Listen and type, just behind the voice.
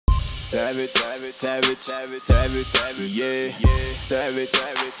Savage, savage, savage, savage, savage, yeah. Savage,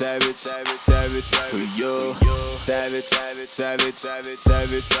 savage, savage, savage, savage, yo. Savage, savage, savage,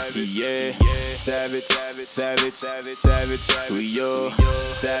 savage, savage, yeah. Savage, savage, savage, savage, savage, yo.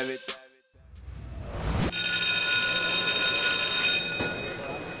 Savage.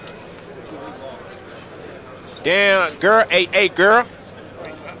 Damn, girl. Hey, girl.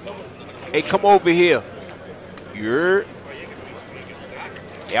 Hey, come over here. You heard?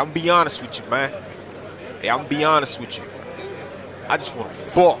 Hey, I'm gonna be honest with you, man. Hey, I'm gonna be honest with you. I just want to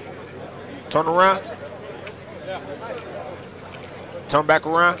fuck. Turn around. Turn back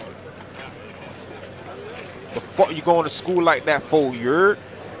around. The fuck you going to school like that for, you heard?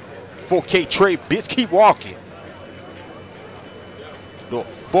 4K trade, bitch. Keep walking. The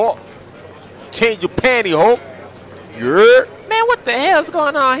fuck? Change your pantyhose. You heard? Man, what the hell's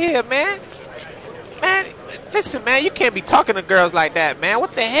going on here, man? Man, listen, man, you can't be talking to girls like that, man.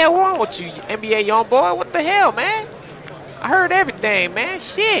 What the hell wrong with you, NBA Youngboy? What the hell, man? I heard everything, man.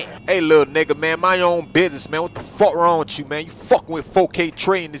 Shit. Hey, little nigga, man, mind your own business, man. What the fuck wrong with you, man? You fucking with 4K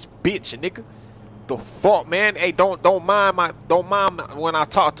trading this bitch, nigga. The fuck, man? Hey, don't mind when I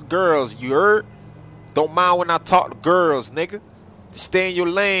talk to girls. You heard? Don't mind when I talk to girls, nigga. Just stay in your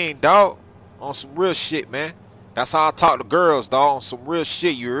lane, dog. On some real shit, man. That's how I talk to girls, dog, on some real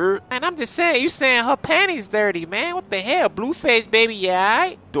shit, you heard? Man, I'm just saying, you saying her panties dirty, man. What the hell? Blueface, baby, yeah,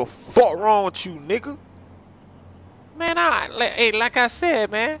 alright? The fuck wrong with you, nigga? Man, hey, like I said,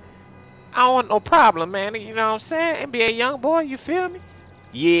 man, I don't want no problem, man. You know what I'm saying? NBA Youngboy, you feel me?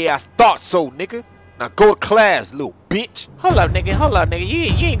 Yeah, I thought so, nigga. Now go to class, little bitch. Hold up, nigga. Hold up, nigga.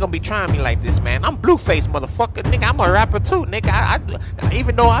 You ain't gonna be trying me like this, man. I'm Blueface, motherfucker. Nigga, I'm a rapper too, nigga. I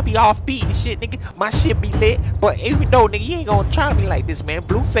even though I be off beat and shit, nigga, my shit be lit. But even though, nigga, you ain't gonna try me like this, man.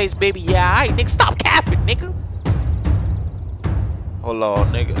 Blueface, baby, yeah, alright, nigga. Stop capping, nigga. Hold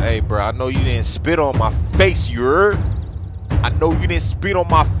on, nigga. Hey, bro, I know you didn't spit on my face, you heard? I know you didn't spit on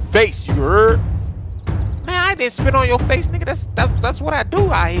my face, you heard? Man, I didn't spit on your face, nigga. That's what I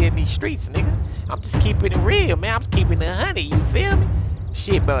do out here in these streets, nigga. I'm just keeping it real, man. I'm just keeping it 100, you feel me?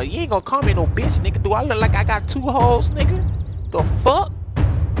 Shit, bro, you ain't gonna call me no bitch, nigga. Do I look like I got 2 hoes, nigga? The fuck?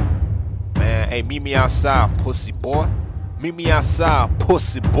 Man, hey, meet me outside, pussy boy. Meet me outside,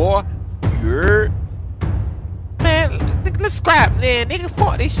 pussy boy. You heard? Man, nigga, let's scrap, man. Nigga,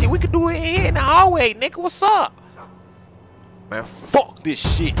 fuck this shit. We can do it in here in the hallway, nigga. What's up? Man, fuck this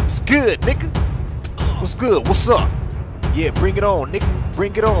shit. It's good, nigga. What's good? What's up? Yeah, bring it on, nigga.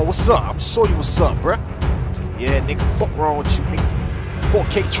 Bring it on. What's up? I'm show you what's up, bruh. Yeah, nigga, fuck wrong with you, nigga.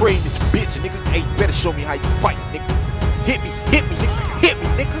 4K trading this bitch, nigga. Hey, you better show me how you fight, nigga. Hit me, nigga. Hit me,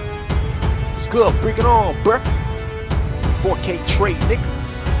 nigga. What's good? Bring it on, bruh. 4K trade, nigga.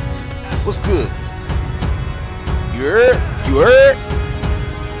 What's good? You heard? You heard?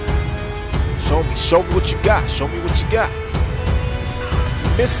 Show me what you got. Show me what you got.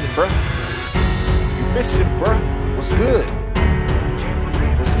 You missing, bruh. You missing, bruh. What's good?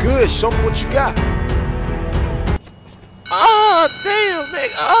 What's good? Show me what you got. Oh, damn,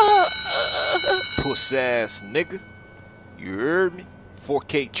 nigga. Puss ass nigga. You heard me?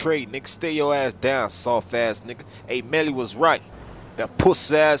 4K trade, nigga. Stay your ass down, soft ass nigga. Hey, Melly was right. That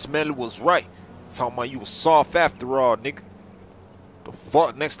puss ass Melly was right. Talking about you was soft after all, nigga. The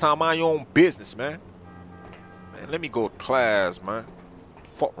fuck? Next time mind your own business, man. Man, let me go to class, man.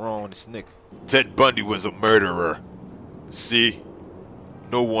 Fuck wrong with this nigga. Ted Bundy was a murderer. See?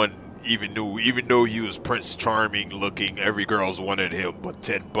 No one even knew, even though he was Prince Charming looking, every girl's wanted him, but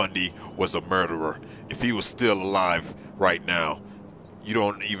Ted Bundy was a murderer. If he was still alive right now, you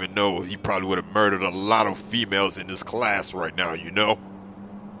don't even know, he probably would have murdered a lot of females in this class right now, you know?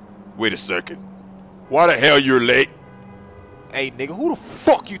 Wait a second. Why the hell you're late? Hey, nigga, who the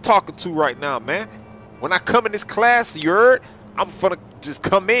fuck you talking to right now, man? When I come in this class, you heard? I'm finna just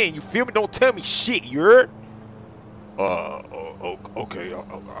come in, you feel me? Don't tell me shit, you heard? Okay,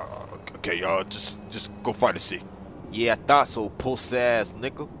 y'all, just go find a seat. Yeah, I thought so, puss ass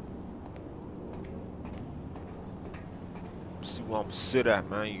nigga. See where I'm gonna sit at,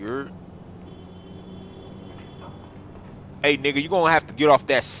 man, you heard? Hey, nigga, you gonna have to get off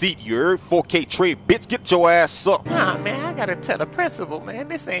that seat, you heard? 4K trade, bitch, get your ass up. Nah, man, I gotta tell the principal, man.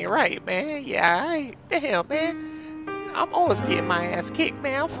 This ain't right, man. Yeah, alright. The hell, man. I'm always getting my ass kicked,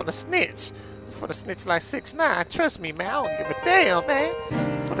 man. I'm finna snitch. I'm finna snitch like 6ix9ine. Trust me, man. I don't give a damn, man.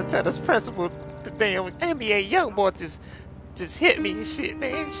 I'm finna tell this principal the damn NBA Youngboy just hit me and shit,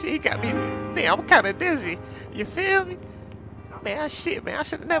 man. Shit, he got me. Damn, I'm kinda dizzy. You feel me? Man, shit, man. I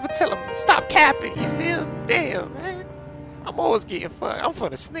should never tell him stop capping. You feel me? Damn, man. I'm always getting fucked. I'm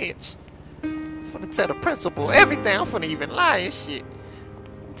finna snitch. I'm finna tell the principal everything. I'm finna even lie and shit.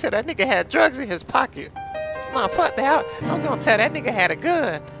 Tell that nigga had drugs in his pocket. Nah, fuck that. I'm gonna tell that nigga had a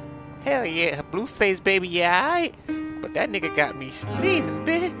gun. Hell yeah, Blueface, baby, yeah, alright. But that nigga got me leaning,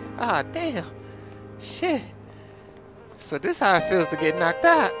 bitch. Ah, damn. Shit. So this how it feels to get knocked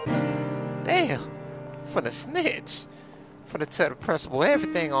out. Damn. For the snitch. For the tell the principal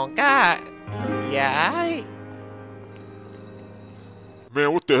everything on God. Yeah, alright.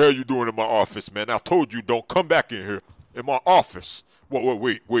 Man, what the hell you doing in my office, man? I told you don't come back in here. In my office.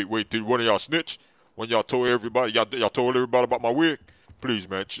 Wait. Did one of y'all snitch? When y'all told everybody, y'all told everybody about my wig? Please,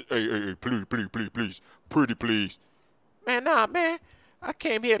 man. Hey, please. Pretty please. Man, nah, man. I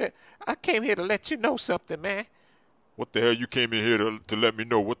came here to let you know something, man. What the hell you came in here to let me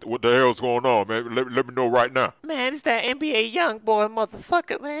know? What the hell's going on, man? Let me know right now. Man, it's that NBA Youngboy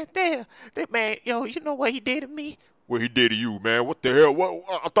motherfucker, man. Damn. That man, yo, you know what he did to me? What he did to you, man? What the hell? What?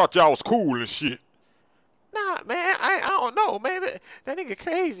 I thought y'all was cool and shit. Nah, man, I don't know, man. That nigga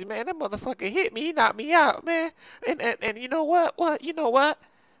crazy, man. That motherfucker hit me. He knocked me out, man. And you know what? You know what?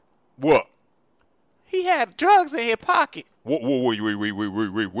 What? He had drugs in his pocket. Wait,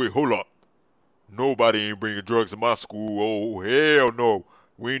 hold up. Nobody ain't bringing drugs in my school. Oh, hell no.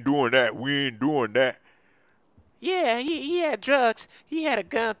 We ain't doing that. Yeah, he had drugs. He had a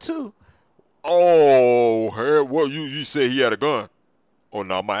gun, too. Oh, hell, what, you said he had a gun? Oh,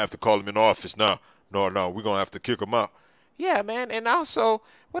 no, I might have to call him in the office now. No, we're going to have to kick him out. Yeah, man, and also,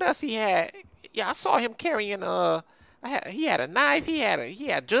 what else he had? Yeah, I saw him carrying, he had a knife, he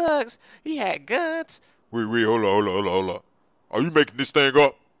had drugs, he had guns. Wait, hold up. Are you making this thing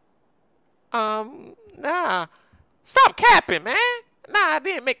up? Nah. Stop capping, man. Nah, I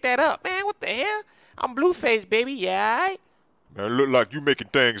didn't make that up, man. What the hell? I'm Blueface, baby, yeah, alright? Man, it look like you making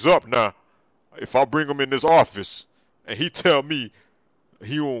things up now. If I bring him in this office and he tell me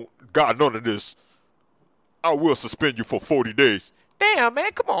he don't got none of this, I will suspend you for 40 days. Damn,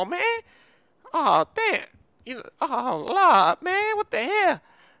 man, come on, man. Oh, damn. Oh, Lord, man, what the hell?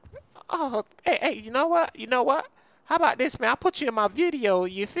 Oh, hey, you know what? How about this, man? I'll put you in my video,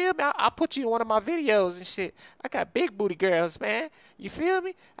 you feel me? I'll put you in one of my videos and shit. I got big booty girls, man. You feel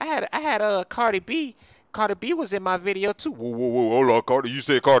me? I had Cardi B. Cardi B was in my video, too. Whoa, hold on, Cardi. You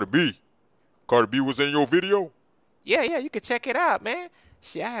said Cardi B. Cardi B was in your video? Yeah, you can check it out, man.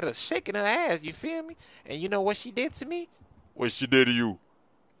 I had her shaking her ass, you feel me? And you know what she did to me? What she did to you?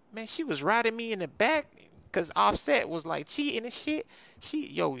 Man, she was riding me in the back because Offset was like cheating and shit.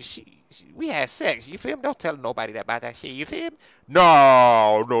 We had sex, you feel me? Don't tell nobody about that shit, you feel me?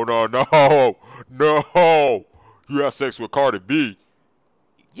 No. You had sex with Cardi B.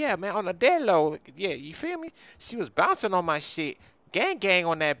 Yeah, man, on the dead low. Yeah, you feel me? She was bouncing on my shit. Gang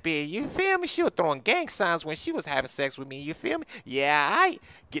on that bed, you feel me? She was throwing gang signs when she was having sex with me, you feel me? Yeah, I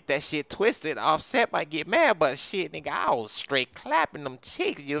get that shit twisted. Offset might get mad, but shit, nigga, I was straight clapping them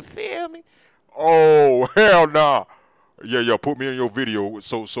cheeks, you feel me? Oh, hell nah. Yeah, put me in your video.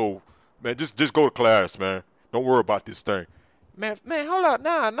 So, man, just go to class, man. Don't worry about this thing. Man, hold up.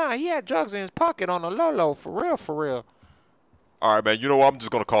 Nah, he had drugs in his pocket on the low, for real. All right, man, you know what? I'm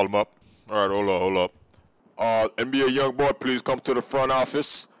just going to call him up. All right, hold up. NBA Youngboy, please come to the front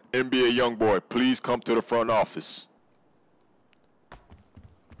office. NBA Youngboy, please come to the front office.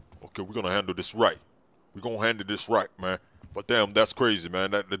 Okay, we're going to handle this right. Man. But damn, that's crazy,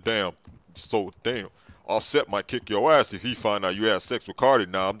 man. Damn. Offset might kick your ass if he find out you had sex with Cardi.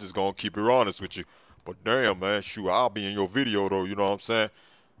 Now, I'm just going to keep it honest with you. But damn, man, shoot, I'll be in your video, though. You know what I'm saying?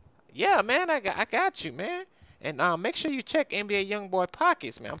 Yeah, man, I got you, man. And make sure you check NBA Youngboy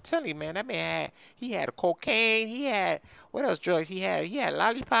pockets, man. I'm telling you, man, that man had a cocaine. He had, what else drugs? He had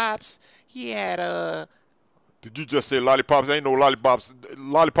lollipops. He had, Did you just say lollipops? Ain't no lollipops.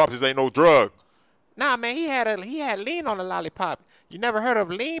 Lollipops ain't no drug. Nah, man, he had lean on a lollipop. You never heard of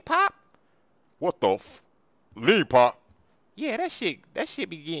lean pop? What the lean pop? Yeah, that shit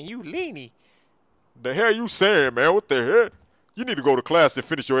be getting you leany. The hell you saying, man? What the hell? You need to go to class and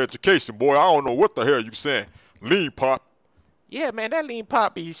finish your education, boy. I don't know what the hell you saying. Lean pop. Yeah, man, that lean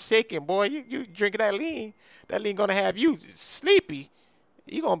pop be shaking, boy. You drinking that lean gonna have you sleepy.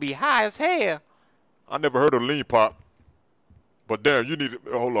 You gonna be high as hell. I never heard of lean pop. But damn, you need to,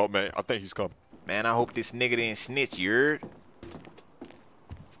 hold on, man. I think he's coming. Man, I hope this nigga didn't snitch, you heard?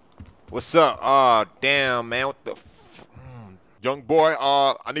 What's up? Aw, damn, man. What the Young boy,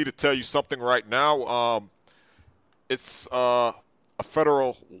 I need to tell you something right now. It's a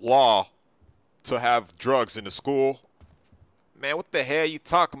federal law to have drugs in the school. Man, what the hell you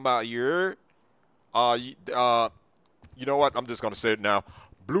talking about, you heard? You know what? I'm just going to say it now.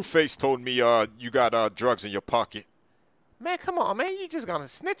 Blueface told me you got drugs in your pocket. Man, come on, man. You just gonna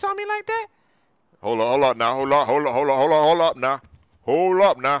snitch on me like that? Hold up now. Hold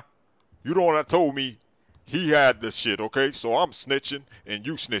up now. You the one that told me he had this shit, okay? So I'm snitching and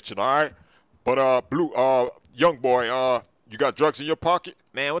you snitching, alright? But young boy, you got drugs in your pocket?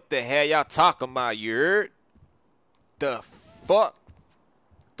 Man, what the hell y'all talking about, you heard? The fuck?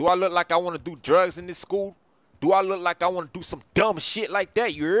 Do I look like I want to do drugs in this school? Do I look like I want to do some dumb shit like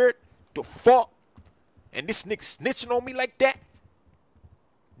that, you heard? The fuck? And this nigga snitching on me like that?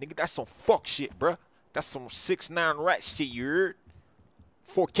 Nigga, that's some fuck shit, bruh. That's some 6ix9ine rat shit, you heard?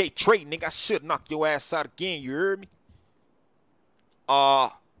 4K trade, nigga, I should knock your ass out again, you heard me?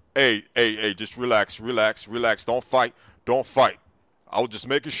 Hey, just relax. Don't fight. I was just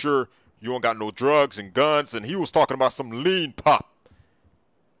making sure you don't got no drugs and guns, and he was talking about some lean pop.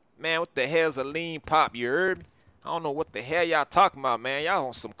 Man, what the hell's a lean pop, you heard me? I don't know what the hell y'all talking about, man. Y'all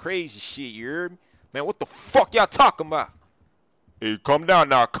on some crazy shit, you heard me? Man, what the fuck y'all talking about? Hey, calm down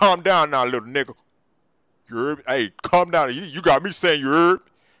now, little nigga. You heard me? Hey, calm down. You got me saying you heard me.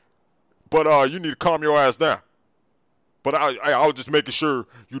 But you need to calm your ass down. But I was just making sure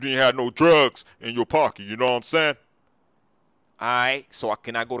you didn't have no drugs in your pocket, you know what I'm saying? Alright, so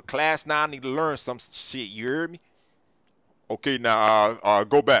can I go to class now? I need to learn some shit, you heard me? Okay, now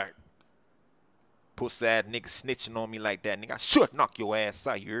go back. Pussy ass nigga snitching on me like that, nigga. I should knock your ass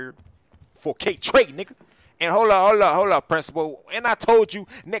out, you heard me? 4K trade, nigga. And hold up, principal. And I told you,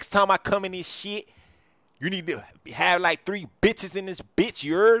 next time I come in this shit, you need to have like 3 bitches in this bitch,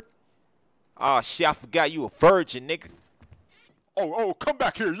 you heard? Oh shit, I forgot you a virgin, nigga. Oh, come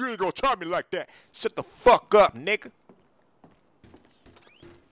back here. You ain't gonna try me like that. Shut the fuck up, nigga.